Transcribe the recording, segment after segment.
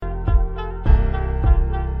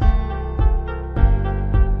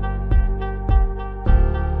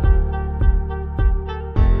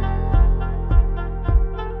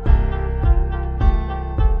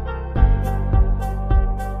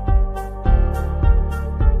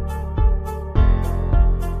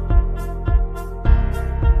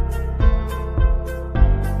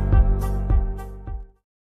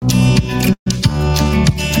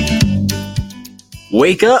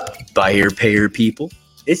Wake up, buy here, pay here people.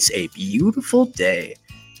 It's a beautiful day.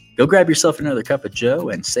 Go grab yourself another cup of joe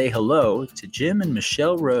and say hello to Jim and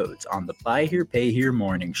Michelle Rhodes on the Buy Here, Pay Here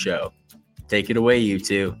morning show. Take it away, you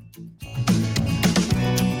two.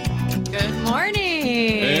 Good morning.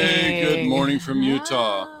 Hey, good morning from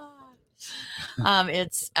Utah.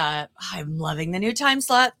 I'm loving the new time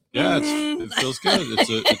slot. Yeah, it feels good.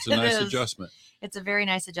 It's a nice adjustment. It's a very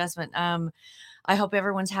nice adjustment. I hope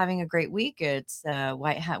everyone's having a great week. It's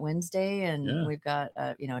White Hat Wednesday, and we've got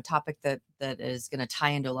a topic that is going to tie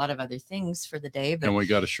into a lot of other things for the day. But and we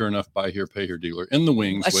got a sure enough buy here, pay here dealer in the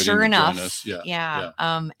wings, waiting sure to enough, join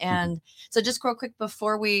us. And so just real quick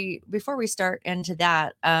before we start into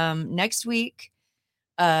that, next week,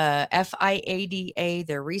 FIADA,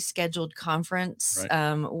 their rescheduled conference.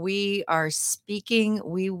 Right. We are speaking.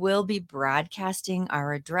 We will be broadcasting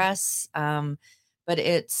our address. But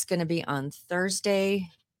it's going to be on Thursday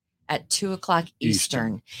at 2:00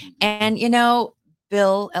 Eastern. And,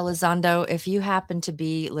 Bill Elizondo, if you happen to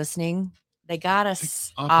be listening, they got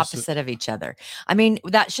us opposite of each other. I mean,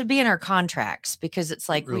 that should be in our contracts because it's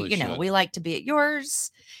like, we like to be at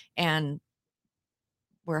yours and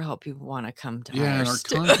we hope you want to come to and our ours.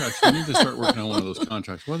 contracts. We need to start working on one of those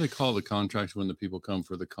contracts. What do they call the contracts when the people come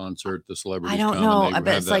for the concert, the celebrities? I don't know, and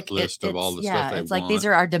but it's that like list of all the stuff they it's like want. these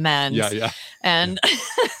are our demands. Yeah. And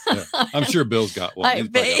I'm sure Bill's got one.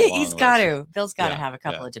 Bill's got to have a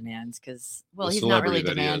couple of demands because, he's not really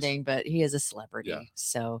demanding, but he is a celebrity. Yeah.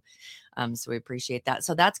 So we appreciate that.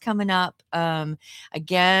 So that's coming up.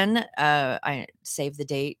 Again, I save the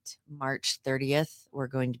date, March 30th. We're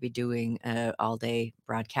going to be doing an all day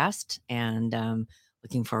broadcast and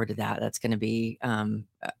looking forward to that. That's going to be,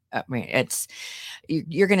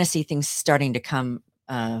 you're going to see things starting to come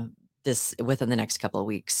within the next couple of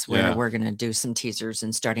weeks where we're going to do some teasers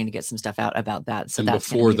and starting to get some stuff out about that. So and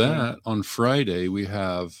before that, on Friday, we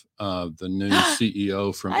have the new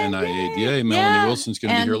CEO from NIADA, Melanie Wilson's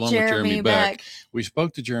going to be here along with Jeremy Beck. We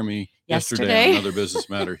spoke to Jeremy yesterday on another business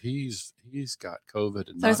matter. He's got COVID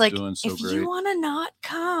and not doing so great. If you want to not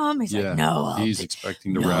come, he's like, no, he's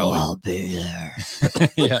expecting to rally. I'll be there.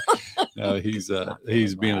 No,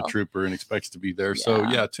 he's being a trooper and expects to be there.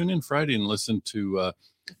 So tune in Friday and listen to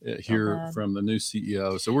hear from the new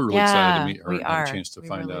CEO. So we're really excited to meet her and have a chance to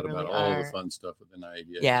find out about all the fun stuff with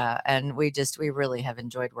NIADA. Yeah, and we really have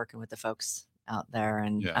enjoyed working with the folks out there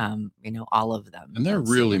and all of them. And they're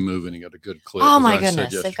really moving and got a good clip. Oh my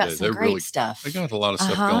goodness, they've got some great stuff. They got a lot of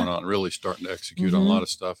stuff going on, really starting to execute on a lot of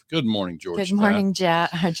stuff. Good morning, George. Good morning,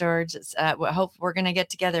 George. I hope we're going to get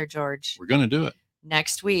together, George. We're going to do it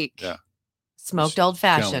next week. Yeah. Smoked old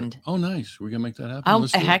fashioned. Oh, nice. We're going to make that happen. Oh,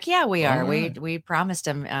 heck yeah, we are. Right. We promised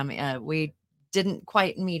him. We didn't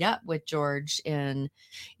quite meet up with George in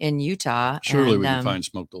Utah. Surely we can find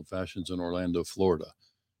smoked old fashions in Orlando, Florida.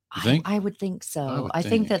 You think? I would think so. I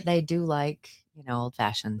think that they do like, old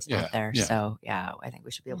fashions out there. Yeah. So I think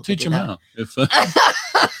we should be able to teach them how if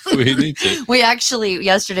we need to. We actually,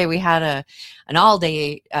 yesterday we had an all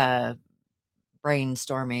day,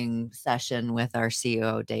 brainstorming session with our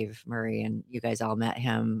CEO, Dave Murray, and you guys all met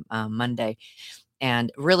him Monday,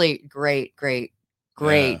 and really great.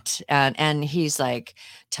 And he's like,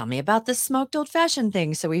 tell me about this smoked old fashioned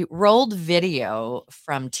thing. So we rolled video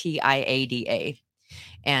from TIADA,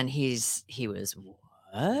 and he was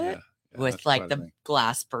what? With like the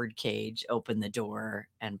glass bird cage, open the door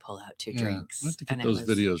and pull out two drinks. We'll have to get those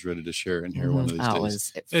videos ready to share in here one of these days. It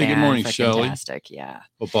was good morning, Shelley. Fantastic, yeah.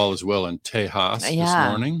 Hope all is well in Tejas this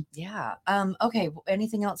morning. Yeah. Okay.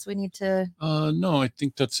 Anything else we need to? No, I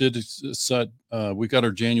think that's it. It's set. We got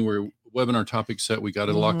our January webinar topic set. We got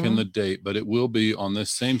to lock in the date, but it will be on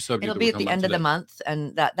this same subject. It'll be at the end of the month,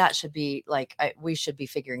 and that should be like we should be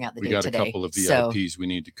figuring out the date today. We got a couple of VIPs we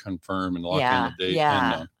need to confirm and lock in the date.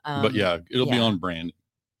 Yeah. But it'll be on brand.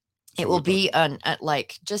 So it will be on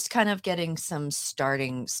like just kind of getting some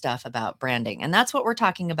starting stuff about branding, and that's what we're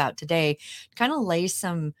talking about today. Kind of lay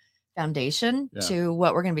some foundation to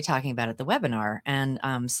what we're going to be talking about at the webinar, and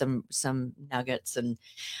some nuggets, and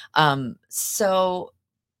so.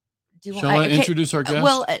 Shall I introduce our guest?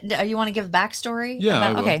 Well, you want to give a backstory?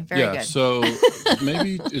 Yeah. Okay, very good. So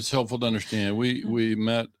maybe it's helpful to understand. We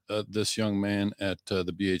met this young man at the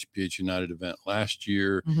BHPH United event last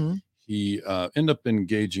year. Mm-hmm. He ended up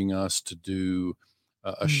engaging us to do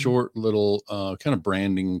a short little kind of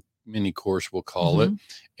branding mini course, we'll call it.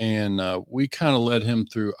 And we kind of led him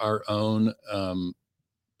through our own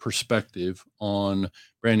perspective on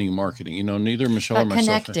branding and marketing. You know, neither Michelle or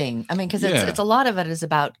myself connecting. I mean, because it's a lot of it is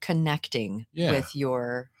about connecting with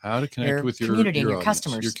how to connect with your community and your audience,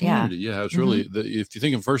 customers. Your community. Yeah, it's really if you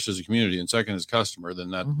think of first as a community and second as customer,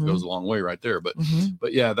 then that goes a long way right there. But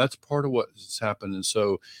yeah, that's part of what's happened. And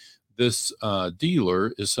so this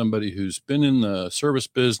dealer is somebody who's been in the service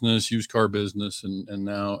business, used car business, and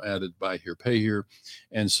now added Buy Here, Pay Here.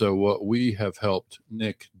 And so what we have helped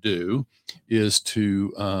Nick do is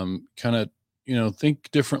to kind of, think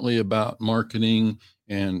differently about marketing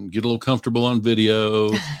and get a little comfortable on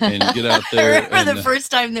video and get out there. I remember the first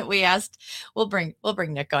time that we asked, we'll bring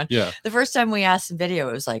Nick on. Yeah. The first time we asked in video,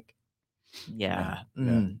 it was like, so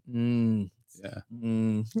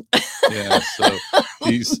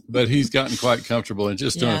he's gotten quite comfortable and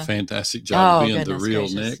just doing a fantastic job being the real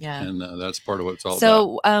gracious. Nick. And that's part of what it's all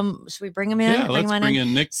about. So should we bring him in? Yeah, let's bring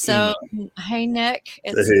in Nick. So hey Nick,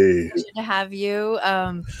 it's a pleasure to have you.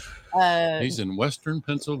 He's in Western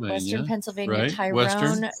Pennsylvania, right? Tyrone.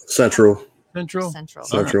 Western? Central.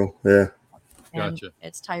 Yeah. And gotcha.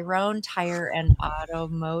 It's Tyrone Tire and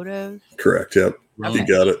Automotive. Correct. Yep. Okay. You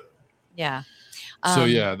got it. Yeah.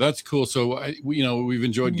 So that's cool. So we've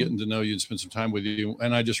enjoyed getting to know you and spend some time with you.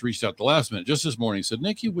 And I just reached out the last minute, just this morning, said,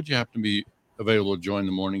 Nikki, would you happen to be available to join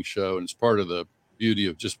the morning show? And it's part of the beauty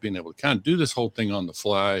of just being able to kind of do this whole thing on the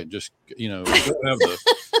fly and just, have the.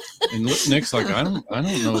 And Nick's like, I don't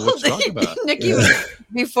know what to talk about. Nikki,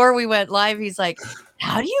 before we went live, he's like,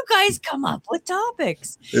 how do you guys come up with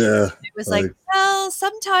topics? Yeah. It was like, well,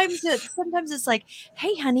 sometimes it's like,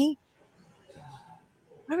 hey, honey,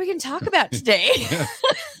 what are we going to talk about today?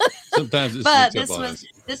 Sometimes it's but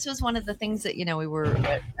this was one of the things that, we were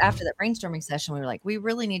after that brainstorming session, we were like, we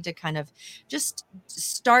really need to kind of just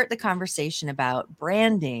start the conversation about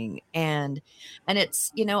branding. And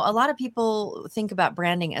it's, a lot of people think about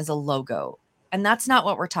branding as a logo, and that's not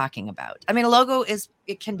what we're talking about. I mean, a logo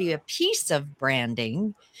it can be a piece of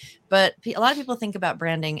branding, but a lot of people think about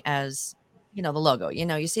branding as, the logo,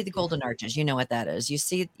 you see the golden arches, what that is. You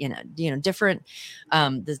see, different, different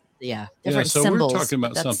so symbols. We're talking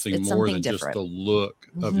about something more than just the look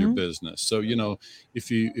of your business. So,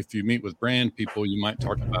 if you meet with brand people, you might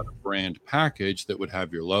talk about a brand package that would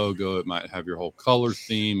have your logo. It might have your whole color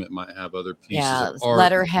theme. It might have other pieces of art,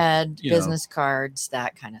 letterhead, business cards,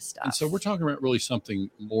 that kind of stuff. And so we're talking about really something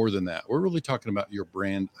more than that. We're really talking about your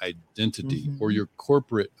brand identity or your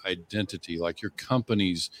corporate identity, like your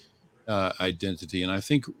company's identity. And I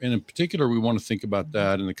think in particular, we want to think about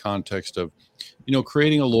that in the context of,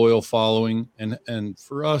 creating a loyal following. And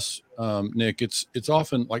for us, Nick, it's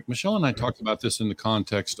often like Michelle and I talked about this in the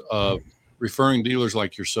context of referring dealers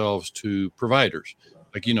like yourselves to providers.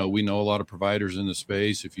 Like, we know a lot of providers in the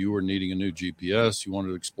space. If you were needing a new GPS, you wanted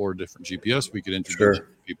to explore a different GPS, we could introduce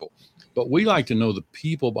people. But we like to know the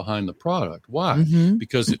people behind the product. Why?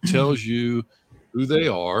 Because it tells you who they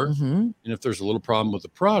are. And if there's a little problem with the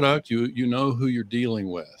product, you know who you're dealing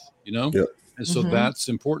with, Yep. And so that's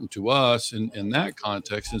important to us in that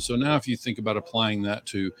context. And so now if you think about applying that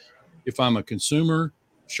to, if I'm a consumer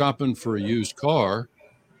shopping for a used car,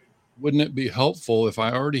 wouldn't it be helpful if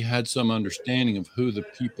I already had some understanding of who the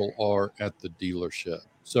people are at the dealership?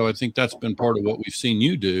 So I think that's been part of what we've seen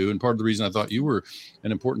you do. And part of the reason I thought you were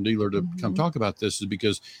an important dealer to come talk about this is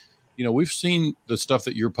because we've seen the stuff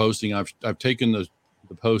that you're posting. I've taken the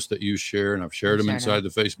posts that you share and I've shared them inside the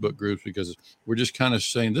Facebook groups because we're just kind of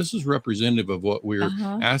saying this is representative of what we're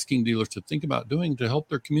asking dealers to think about doing to help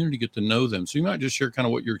their community get to know them. So you might just share kind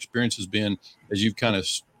of what your experience has been as you've kind of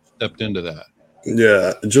stepped into that.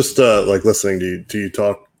 Yeah, just like listening to you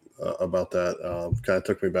talk about that kind of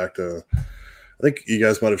took me back to, I think you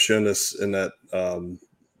guys might have shown this in that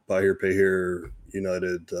Buy Here, Pay Here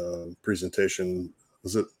United presentation.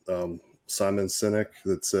 Was it Simon Sinek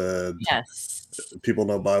that said, yes, people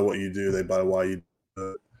don't buy what you do, they buy why you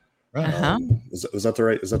do it. Right. Is that the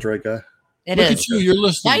right guy? It Look is. at you, you're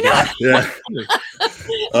listening. I know. Yeah.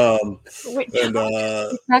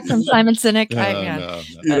 Back from Simon Sinek.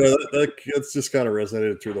 That's just kind of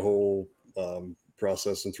resonated through the whole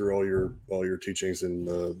process and through all your teachings in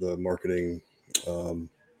the marketing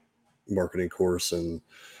course, and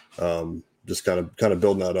just kind of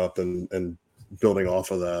building that up and building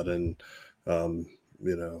off of that, and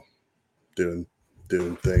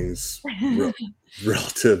doing things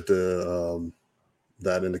relative to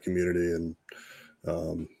that in the community. And I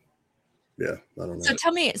don't know. So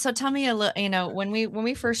tell me a little, when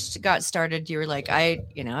we first got started, you were like, I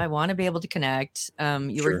want to be able to connect.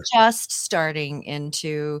 You were just starting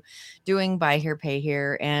into doing Buy Here, Pay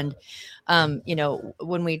Here. And,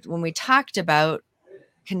 when we talked about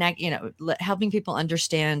helping people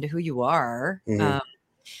understand who you are,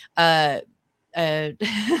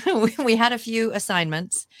 we had a few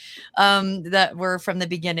assignments that were from the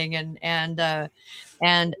beginning, and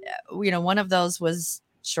one of those was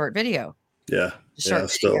short video. Yeah, still,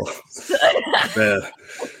 man.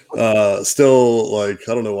 Still, like,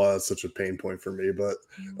 I don't know why that's such a pain point for me, but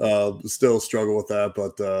still struggle with that.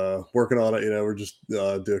 But working on it, we're just do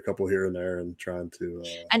a couple here and there and trying to.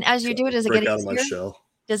 And as you do it, does it break get out easier? of my shell?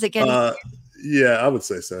 Does it get easier? Yeah, I would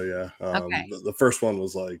say so. Yeah. Okay. The first one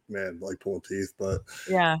was like, man, like pulling teeth, but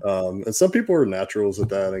yeah. And some people are naturals at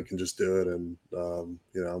that and can just do it. And,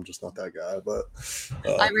 I'm just not that guy, but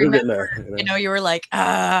I remember, you were like,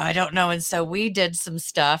 I don't know. And so we did some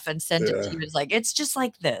stuff and sent it to you. It's like, it's just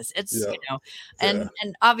like this. It's, and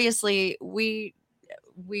obviously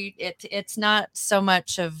it's not so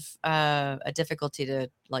much of a difficulty to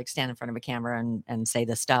like stand in front of a camera and say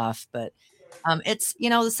the stuff, but it's,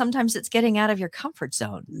 sometimes it's getting out of your comfort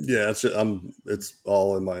zone. Yeah, it's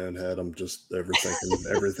all in my own head. I'm just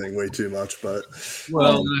overthinking everything way too much, but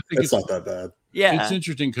I think it's not that bad. Yeah. It's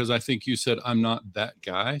interesting because I think you said, I'm not that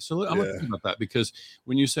guy. So I'm going to think about that, because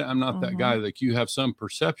when you say I'm not that guy, like you have some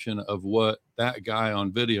perception of what that guy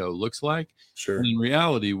on video looks like. Sure. And in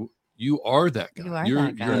reality, you are that guy.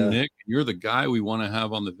 You're Nick. You're the guy we want to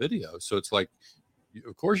have on the video. So it's like,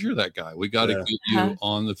 of course you're that guy. We got to get you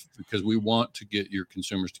on because we want to get your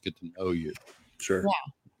consumers to get to know you. Sure.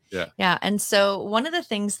 Yeah. And so one of the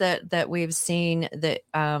things that we've seen that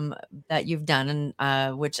you've done,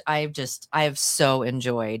 and which I have so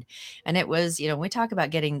enjoyed, and it was, we talk about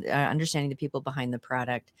getting understanding the people behind the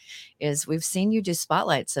product, is we've seen you do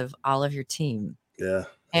spotlights of all of your team. Yeah.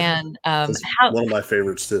 And one of my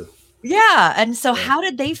favorites too. Yeah. And so how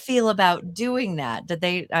did they feel about doing that? Did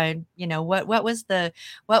they, what was the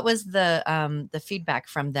feedback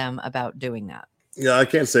from them about doing that? Yeah, I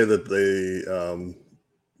can't say that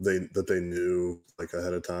they knew like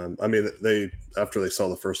ahead of time. I mean, after they saw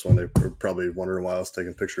the first one, they were probably wondering why I was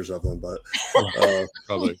taking pictures of them, but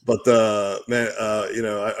probably. But man,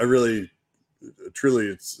 I really, truly,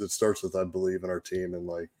 it starts with, I believe in our team, and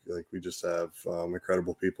like we just have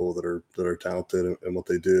incredible people that are talented in what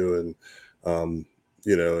they do, and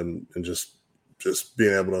and just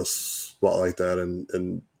being able to spotlight that,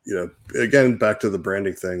 and again, back to the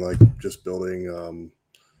branding thing, like just building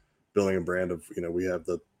a brand of, we have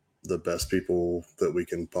the best people that we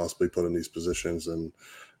can possibly put in these positions, and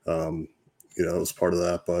it was part of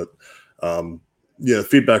that. But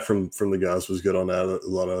feedback from the guys was good on that. A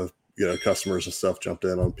lot of customers and stuff jumped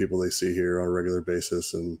in on people they see here on a regular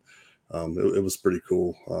basis, and it was pretty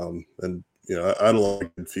cool. And I had a lot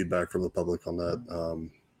of good feedback from the public on that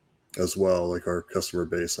as well, like our customer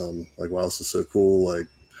base on like, wow, this is so cool. Like,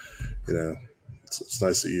 it's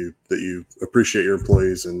nice that you appreciate your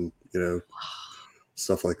employees, and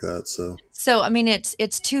stuff like that. So I mean,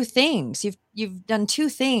 it's two things. You've done two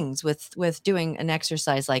things with doing an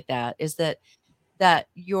exercise like that, is that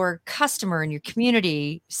your customer and your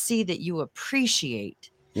community see that you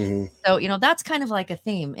appreciate. Mm-hmm. So, that's kind of like a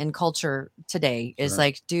theme in culture today, is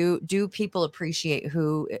like, do people appreciate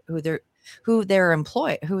who they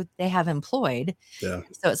have employed? Yeah.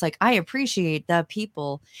 So it's like, I appreciate the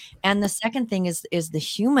people. And the second thing is the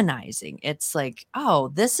humanizing. It's like, oh,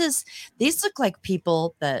 these look like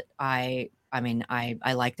people that I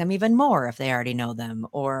like them even more if they already know them,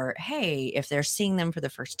 or hey, if they're seeing them for the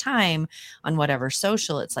first time on whatever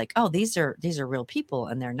social, it's like, oh, these are real people,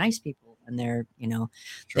 and they're nice people, and they're,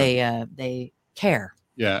 they care.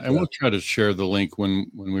 Yeah, and we'll try to share the link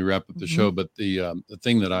when we wrap up the show. But the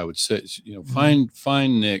thing that I would say is,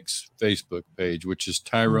 find Nick's Facebook page, which is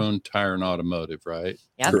Tyrone Tire and Automotive, right?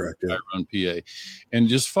 Yeah, correct. Yeah. Tyrone PA, and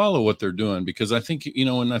just follow what they're doing, because I think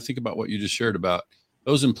when I think about what you just shared about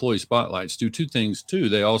those employee spotlights, do two things too.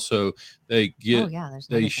 They also they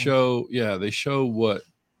show what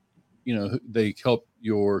they help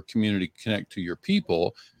your community connect to your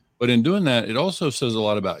people, but in doing that, it also says a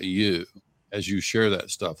lot about you. As you share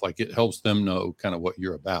that stuff, like it helps them know kind of what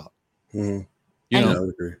you're about. Mm-hmm. I would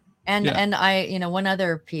agree. And I, one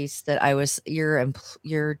other piece that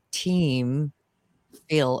your team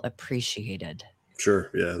feel appreciated.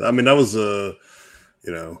 Sure. Yeah. I mean, that was that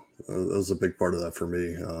was a big part of that for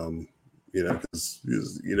me. Because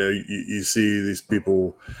you see these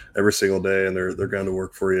people every single day, and they're going to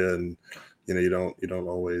work for you, and you don't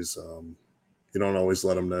always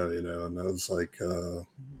let them know, and that was like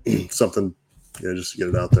something, just to get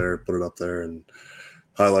it out there, put it up there, and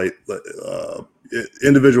highlight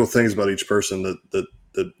individual things about each person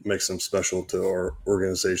that makes them special to our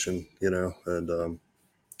organization, and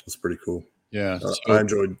it's pretty cool. Yeah. I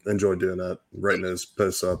enjoyed doing that, writing those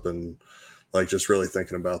posts up, and like just really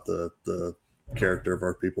thinking about the character of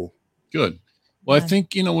our people. Good. Well, I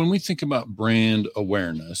think, when we think about brand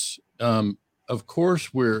awareness, of course,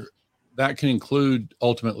 that can include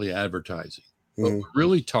ultimately advertising. But we're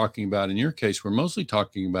really talking about, in your case, we're mostly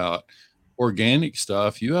talking about organic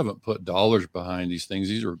stuff. You haven't put dollars behind these things.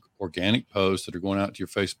 These are organic posts that are going out to your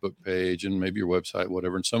Facebook page and maybe your website,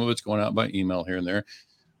 whatever. And some of it's going out by email here and there.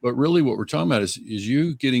 But really what we're talking about is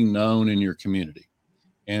you getting known in your community.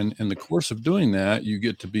 And in the course of doing that, you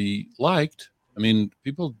get to be liked. I mean,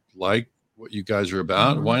 people like what you guys are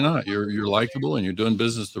about. Why not? You're likable and you're doing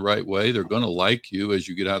business the right way. They're going to like you as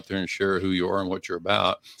you get out there and share who you are and what you're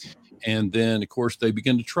about. And then, of course, they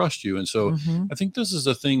begin to trust you. And so I think this is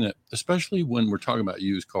a thing that, especially when we're talking about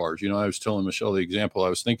used cars, I was telling Michelle, the example I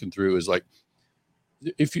was thinking through is like,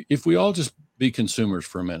 if we all just be consumers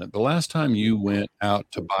for a minute, the last time you went out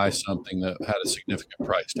to buy something that had a significant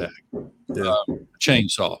price tag,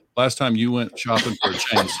 chainsaw, last time you went shopping for a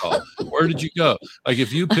chainsaw, where did you go? Like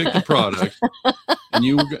if you picked a product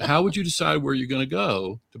and how would you decide where you're going to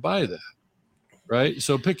go to buy that? Right.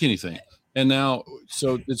 So pick anything. And now,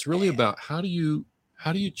 so it's really about how do you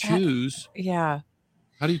choose?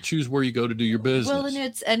 How do you choose where you go to do your business? Well,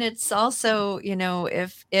 and it's also,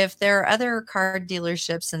 if there are other car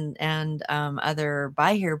dealerships and other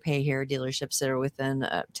buy here, pay here dealerships that are within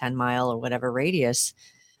a 10-mile or whatever radius,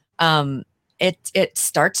 it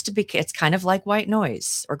starts to be, it's kind of like white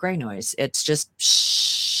noise or gray noise. It's just,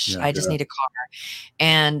 I just need a car.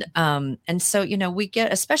 And so, we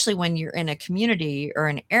get, especially when you're in a community or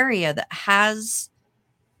an area that has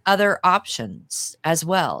other options as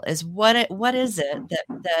well, is what is it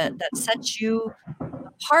that sets you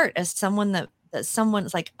apart as someone that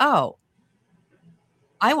someone's like, oh,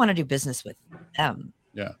 I want to do business with them.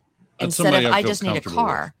 Yeah. Instead of I just need a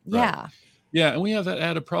car. With. Right. Yeah. And we have that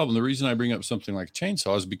added problem. The reason I bring up something like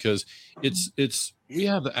chainsaw is because we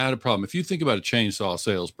have the added problem. If you think about a chainsaw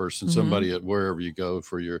salesperson, somebody at wherever you go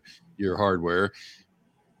for your hardware,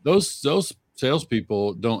 those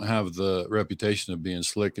salespeople don't have the reputation of being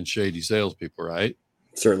slick and shady salespeople, right?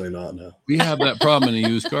 Certainly not. No. We have that problem in the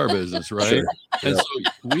used car business, right? Sure. And so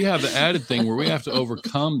we have the added thing where we have to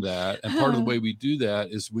overcome that. And part of the way we do that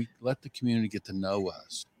is we let the community get to know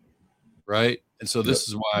us, right? And so this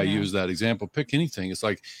is why I use that example. Pick anything. It's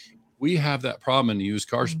like we have that problem in the used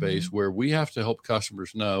car space where we have to help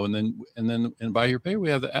customers know. And then buy here, pay, we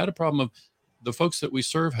have the added problem of the folks that we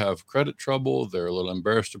serve have credit trouble. They're a little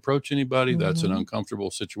embarrassed to approach anybody. That's an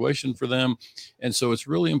uncomfortable situation for them. And so it's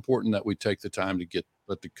really important that we take the time to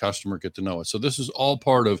let the customer get to know us. So this is all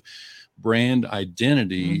part of brand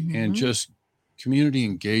identity and just community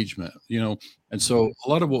engagement, And so a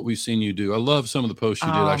lot of what we've seen you do, I love some of the posts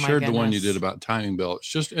you did. I shared the one you did about timing belt. It's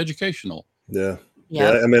just educational. Yeah.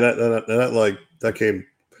 I mean, that came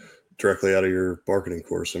directly out of your marketing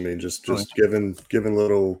course. I mean, just giving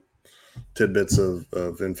little tidbits of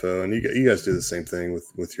info, and you guys do the same thing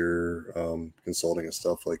with your consulting and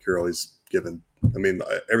stuff. Like you're always giving. I mean,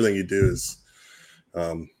 everything you do is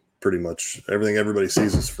pretty much everything everybody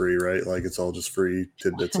sees is free, right? Like it's all just free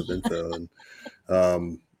tidbits of info, and and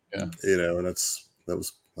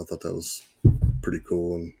I thought that was pretty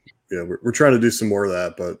cool, and we're trying to do some more of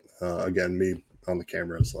that, but again, me on the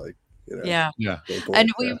camera is like,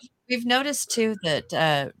 and we've noticed too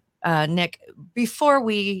that Nick, before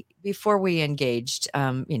we engaged,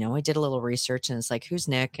 I did a little research, and it's like, who's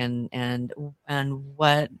Nick and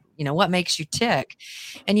what makes you tick?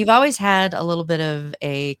 And you've always had a little bit of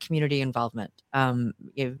a community involvement.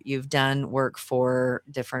 You've done work for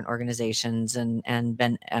different organizations and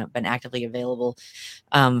been actively available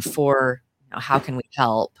for how can we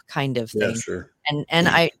help kind of thing. Yeah, sure. And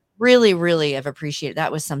I really, really have appreciated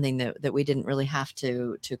that. Was something that we didn't really have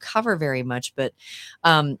to cover very much, but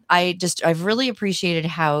I've really appreciated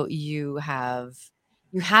how you have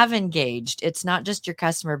engaged. It's not just your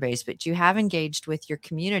customer base, but you have engaged with your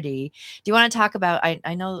community. Do you want to talk about,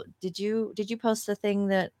 I know, did you post the thing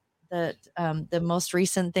that the most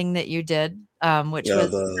recent thing that you did, which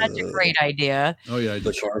was such a great idea. Oh yeah.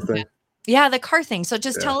 The car thing. Yeah. The car thing. So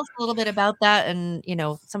just tell us a little bit about that and,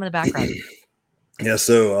 some of the background. Yeah,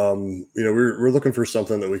 so we're looking for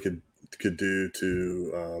something that we could do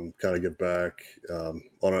to kind of give back on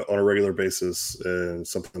a regular basis, and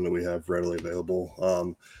something that we have readily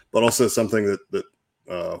available, but also something that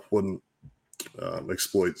wouldn't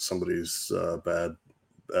exploit somebody's bad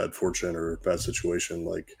fortune or bad situation.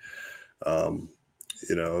 Like I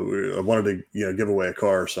wanted to give away a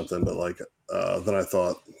car or something, but like then I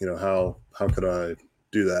thought, how could I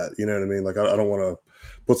do that? You know what I mean? Like I don't want to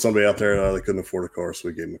put somebody out there and they couldn't afford a car, so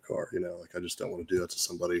we gave them a car. Like I just don't want to do that to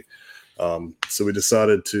somebody. So we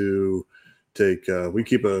decided to we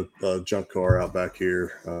keep a junk car out back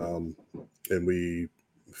here, and we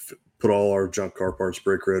put all our junk car parts,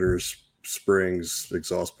 brake rotors, springs,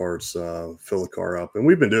 exhaust parts, fill the car up. And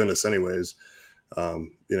we've been doing this anyways.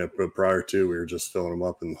 But prior to, we were just filling them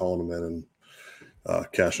up and hauling them in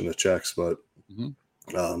and cashing the checks. But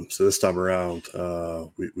so this time around,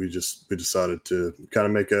 we decided to kind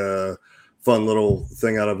of make a fun little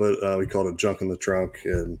thing out of it. We called it Junk in the Trunk.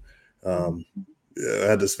 And I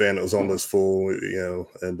had this van that was almost full,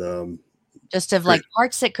 and just of like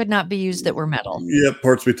parts that could not be used that were metal. Yeah,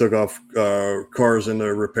 parts we took off cars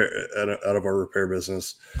into repair out of our repair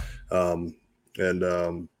business, and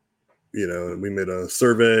we made a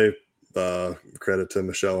survey. Credit to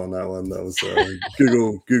Michelle on that one. That was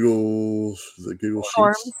Google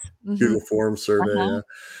Sheets, Google Forms survey.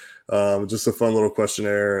 Yeah. Just a fun little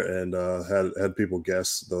questionnaire, and had people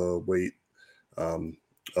guess the weight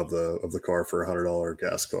of the car for $100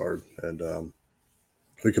 gas card, and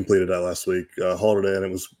we completed that last week. Hauled it in.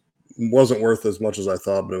 It wasn't worth as much as I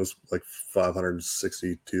thought, but it was like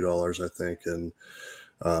 $562, I think. And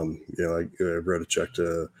I wrote a check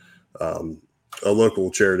to a local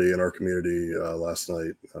charity in our community last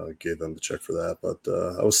night. Gave them the check for that. But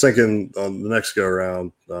I was thinking on the next go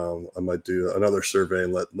around, I might do another survey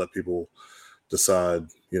and let people decide,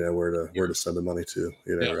 where to send the money to,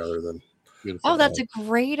 rather than. Beautiful. Oh, that's a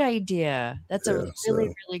great idea. That's a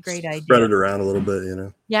really, really great idea. Spread it around a little bit,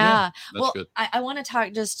 Yeah. Well, I want to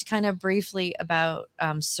talk just kind of briefly about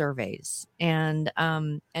surveys, and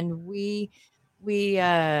we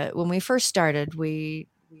when we first started, we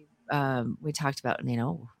talked about,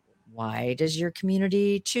 why does your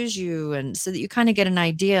community choose you, and so that you kind of get an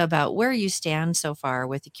idea about where you stand so far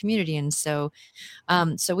with the community. And so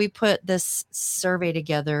we put this survey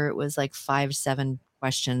together. It was like 5-7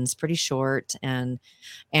 questions, pretty short, and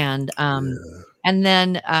then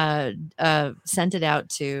sent it out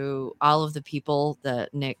to all of the people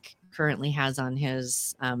that Nick currently has on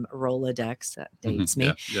his Rolodex, that dates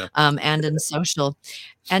me, and in social.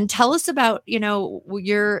 And tell us about,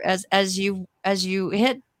 your as you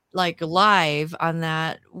hit like live on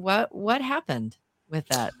that, what happened with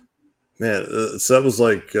that? Man, so that was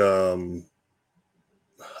like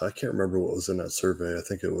I can't remember what was in that survey. I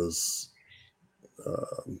think it was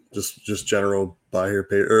just general buy here,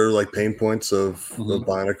 pay, or like pain points of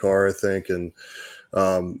buying a car, I think. And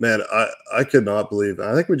man, I could not believe,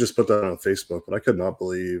 I think we just put that on Facebook, but I could not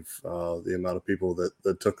believe the amount of people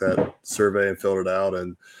that took that survey and filled it out.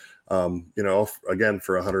 And again,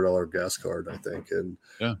 for $100 gas card, I think. And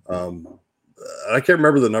I can't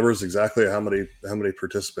remember the numbers exactly how many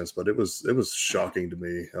participants, but it was shocking to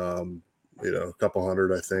me. A couple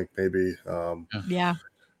hundred, I think, maybe. And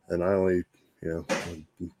I only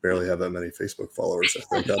barely have that many Facebook followers, I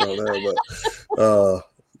think. I don't know,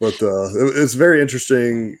 but it's very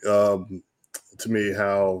interesting to me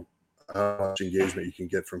how much engagement you can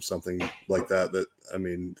get from something like that. I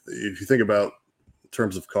mean, if you think about in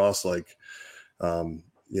terms of cost, like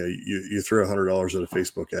you throw $100 at a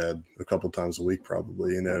Facebook ad a couple times a week,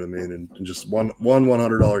 probably. You know what I mean? And just one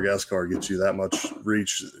 $100 gas card gets you that much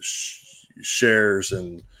reach, shares,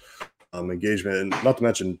 and engagement, and not to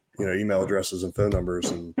mention email addresses and phone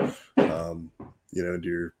numbers, and into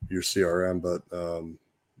your CRM. But a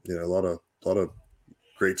lot of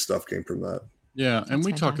great stuff came from that. Yeah, and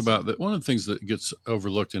we talk about that. One of the things that gets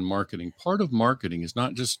overlooked in marketing, part of marketing is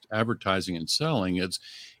not just advertising and selling. It's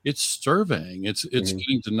surveying. It's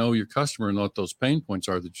getting to know your customer and what those pain points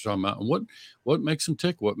are that you're talking about, and what makes them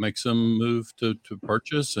tick, what makes them move to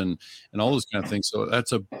purchase, and all those kind of things. So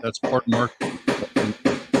that's part of marketing.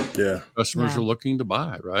 Yeah, customers are looking to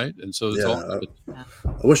buy, right? And so it's I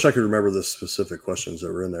wish I could remember the specific questions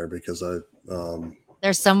that were in there, because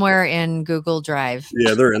they're somewhere in Google Drive.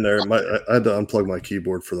 Yeah, they're in there. I had to unplug my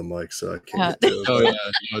keyboard for the mic, so I can't get to it. Oh yeah,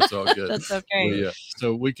 it's all good. That's okay. Well,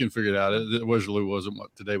 so we can figure it out. It really wasn't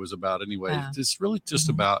what today was about anyway. It's really just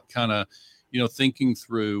about kind of thinking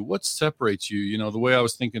through what separates you. The way I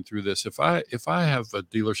was thinking through this, if I have a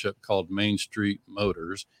dealership called Main Street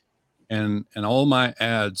Motors, and all my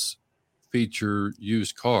ads feature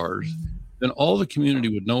used cars, then all the community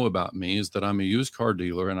would know about me is that I'm a used car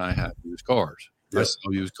dealer and I have used cars. I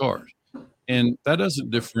sell used cars. And that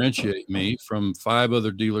doesn't differentiate me from 5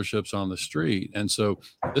 other dealerships on the street. And so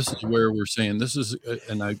this is where we're saying this is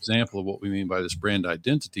an example of what we mean by this brand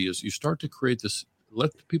identity. Is you start to create this,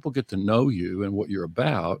 let the people get to know you and what you're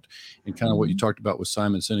about, and kind of what you talked about with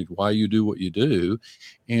Simon Sinek, why you do what you do.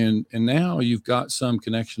 And now you've got some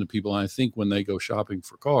connection to people. And I think when they go shopping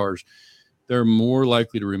for cars, they're more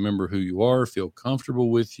likely to remember who you are, feel comfortable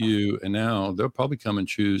with you. And now they'll probably come and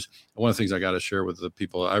choose. One of the things I got to share with the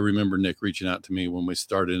people, I remember Nick reaching out to me when we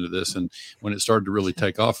started into this, and when it started to really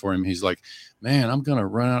take off for him, he's like, man, I'm going to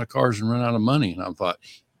run out of cars and run out of money. And I thought,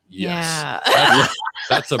 yes,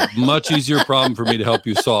 that's a much easier problem for me to help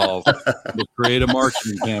you solve. We'll create a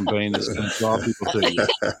marketing campaign that's going to draw people to you.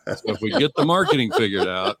 So if we get the marketing figured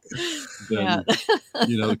out, then,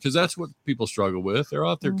 because that's what people struggle with. They're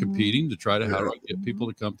out there competing to try to, how do I get people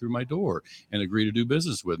to come through my door and agree to do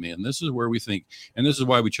business with me? And this is where we think, and this is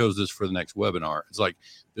why we chose this for the next webinar. It's like,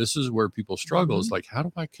 this is where people struggle. It's like, how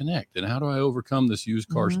do I connect? And how do I overcome this used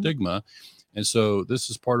car stigma? And so this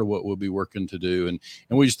is part of what we'll be working to do. And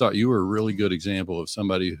we just thought you were a really good example of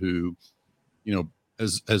somebody who,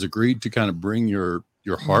 has agreed to kind of bring your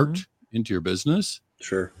heart into your business.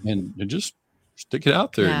 Sure. And just stick it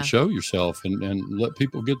out there and show yourself and let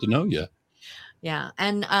people get to know you. Yeah.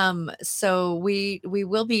 And so we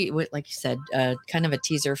will be, like you said, kind of a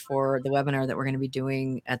teaser for the webinar that we're going to be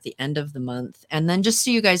doing at the end of the month. And then just so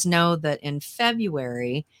you guys know that in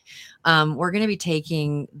February, we're going to be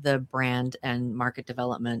taking the brand and market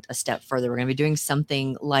development a step further. We're going to be doing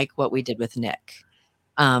something like what we did with Nick,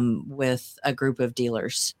 with a group of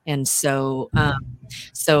dealers. And so,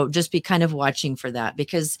 so just be kind of watching for that,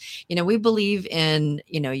 because, we believe in,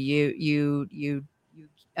 you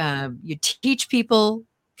teach people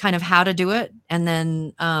kind of how to do it, and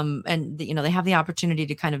then they have the opportunity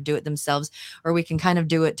to kind of do it themselves, or we can kind of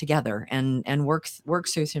do it together and work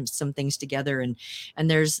through some things together, and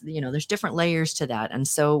there's different layers to that. And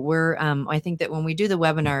so we're I think that when we do the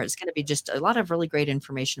webinar, it's going to be just a lot of really great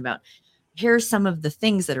information about, here's some of the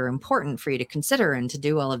things that are important for you to consider and to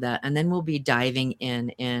do all of that. And then we'll be diving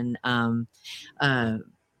in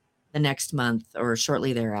the next month or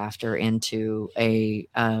shortly thereafter into an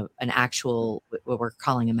actual, what we're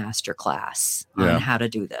calling a master class on how to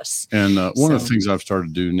do this. And one of the things I've started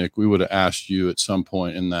to do, Nick, we would have asked you at some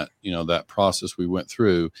point in that, that process we went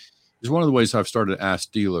through, is one of the ways I've started to ask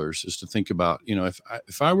dealers is to think about,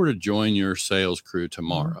 if I were to join your sales crew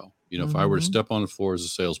tomorrow, if I were to step on the floor as a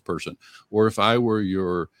salesperson, or if I were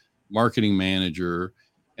your marketing manager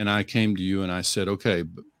and I came to you and I said, okay,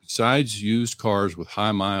 besides used cars with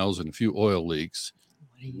high miles and a few oil leaks,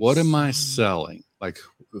 what am I selling? Like,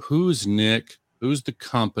 who's Nick? Who's the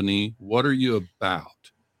company? What are you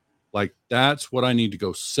about? Like, that's what I need to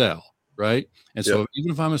go sell, right? And so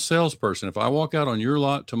even if I'm a salesperson, if I walk out on your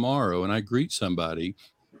lot tomorrow and I greet somebody,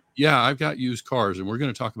 I've got used cars and we're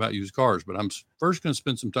going to talk about used cars, but I'm first going to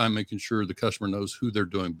spend some time making sure the customer knows who they're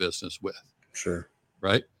doing business with. Sure.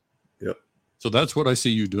 Right? Yep. So that's what I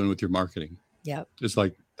see you doing with your marketing. Yep. It's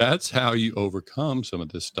like, that's how you overcome some of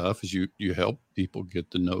this stuff, is you help people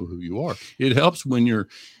get to know who you are. It helps when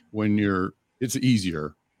it's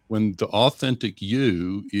easier when the authentic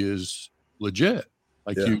you is legit.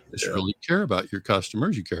 Like you just really care about your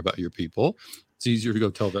customers, you care about your people. It's easier to go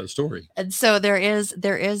tell that story. And so there is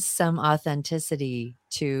some authenticity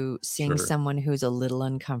to seeing someone who's a little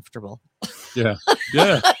uncomfortable. Yeah.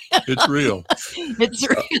 It's real. It's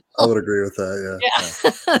real. I would agree with that. Yeah.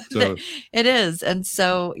 So, it is. And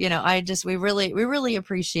so, we really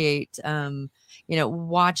appreciate,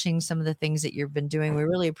 watching some of the things that you've been doing. We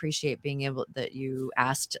really appreciate being able that you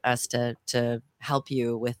asked us to help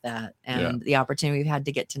you with that, and the opportunity we've had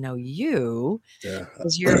to get to know you. Yeah.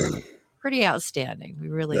 Because you're pretty outstanding. We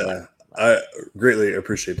really I greatly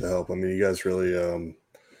appreciate the help. I mean, you guys really,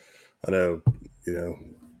 I know,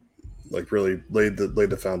 like really laid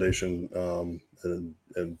the foundation,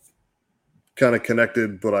 and kind of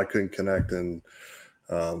connected, but I couldn't connect. And,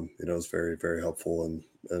 it was very, very helpful,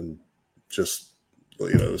 and just,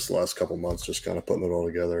 this last couple of months, just kind of putting it all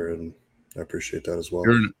together. And I appreciate that as well.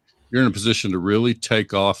 You're in a position to really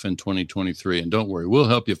take off in 2023, and don't worry, we'll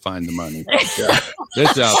help you find the money.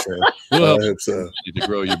 It's out there. We'll help you to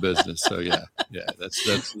grow your business. So that's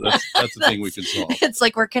the thing we can solve. It's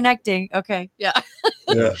like we're connecting. Okay. Yeah.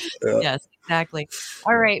 Yes, exactly.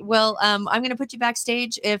 All right. Well, I'm going to put you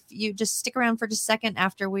backstage. If you just stick around for just a second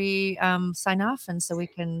after we sign off, and so we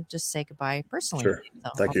can just say goodbye personally. Sure.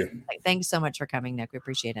 So, Thank you. Thanks so much for coming, Nick. We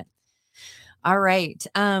appreciate it. All right.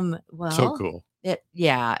 Well, so cool.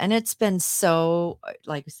 And it's been so,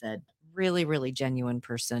 like I said, really, really genuine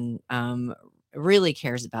person, really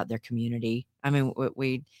cares about their community. I mean,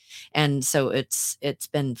 and so it's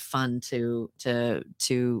been fun to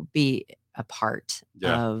be a part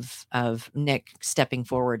of Nick stepping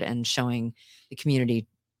forward and showing the community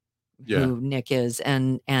who Nick is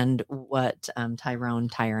and what Tyrone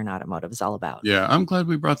Tire and Automotive is all about. Yeah, I'm glad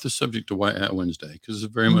we brought this subject to White Hat Wednesday, because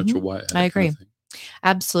it's very much a White Hat. I agree.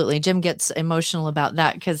 Absolutely. Jim gets emotional about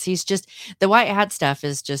that because he's just the white hat stuff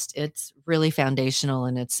is just it's really foundational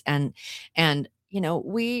and and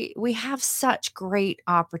we have such great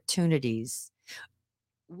opportunities.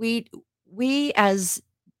 We we as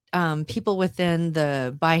people within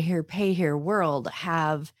the buy here pay here world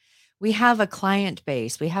we have a client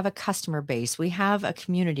base, we have a customer base, we have a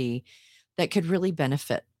community that could really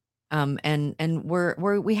benefit. And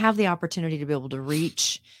we have the opportunity to be able to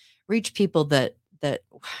reach people that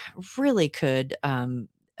really could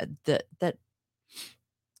that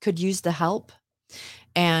could use the help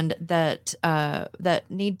and that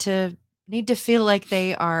need to feel like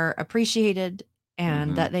they are appreciated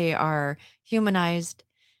and that they are humanized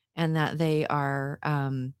and that they are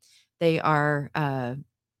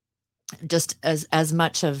just as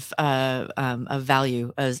much of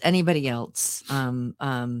value as anybody else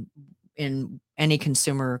in any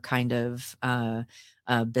consumer kind of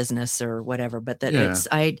business or whatever. But that it's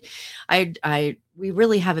we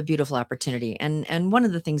really have a beautiful opportunity, and one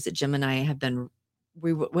of the things that Jim and I have been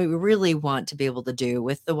we really want to be able to do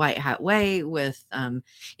with the White Hat Way, with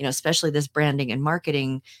especially this branding and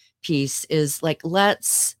marketing piece, is like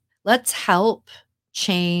let's help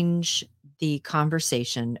change the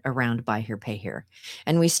conversation around buy here, pay here.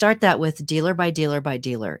 And we start that with dealer by dealer by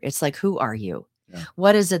dealer. It's like, who are you? Yeah.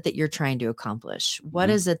 What is it that you're trying to accomplish? What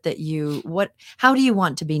is it that how do you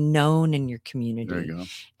want to be known in your community? There you go.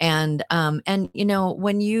 And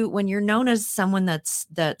when you're known as someone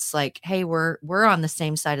that's like, hey, we're on the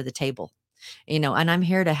same side of the table, and I'm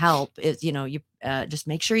here to help. You just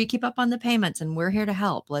make sure you keep up on the payments and we're here to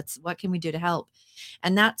help. What can we do to help?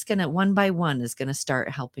 And that's going to, one by one, is going to start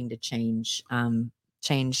helping to change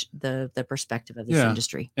the perspective of this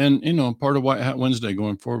industry. And, part of White Hat Wednesday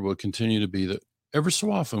going forward will continue to be that every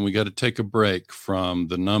so often we got to take a break from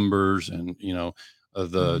the numbers and,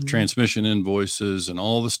 the transmission invoices and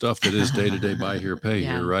all the stuff that is day-to-day buy here, pay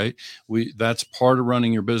here, right? That's part of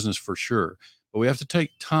running your business for sure. But we have to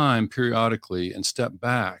take time periodically and step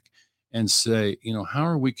back and say, how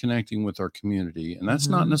are we connecting with our community? And that's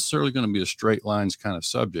not necessarily going to be a straight lines kind of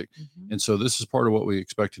subject. And so this is part of what we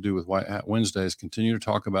expect to do with White Hat Wednesday, is continue to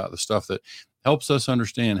talk about the stuff that helps us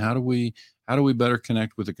understand how do we better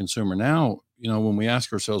connect with the consumer. Now, when we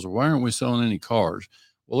ask ourselves, well, why aren't we selling any cars?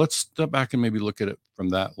 Well, let's step back and maybe look at it from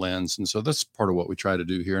that lens. And so that's part of what we try to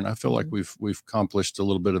do here. And I feel like we've accomplished a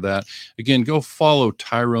little bit of that. Again, go follow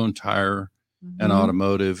Tyrone Tire and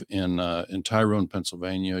Automotive in Tyrone,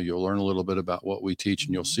 Pennsylvania. You'll learn a little bit about what we teach,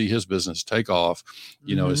 and you'll see his business take off,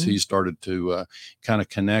 as he started to kind of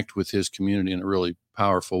connect with his community in a really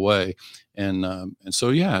powerful way. And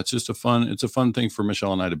so, it's just a fun thing for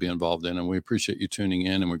Michelle and I to be involved in. And we appreciate you tuning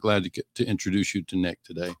in, and we're glad to get to introduce you to Nick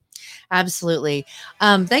today. Absolutely.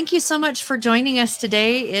 Thank you so much for joining us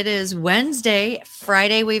today. It is Wednesday.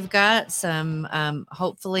 Friday, we've got some,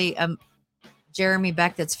 hopefully, Jeremy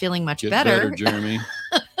Beck that's feeling much better, Jeremy.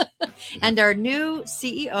 And our new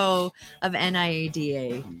CEO of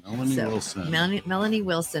NIADA, Melanie Wilson. Melanie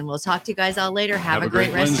Wilson. We'll talk to you guys all later. Have a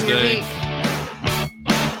great rest of your week.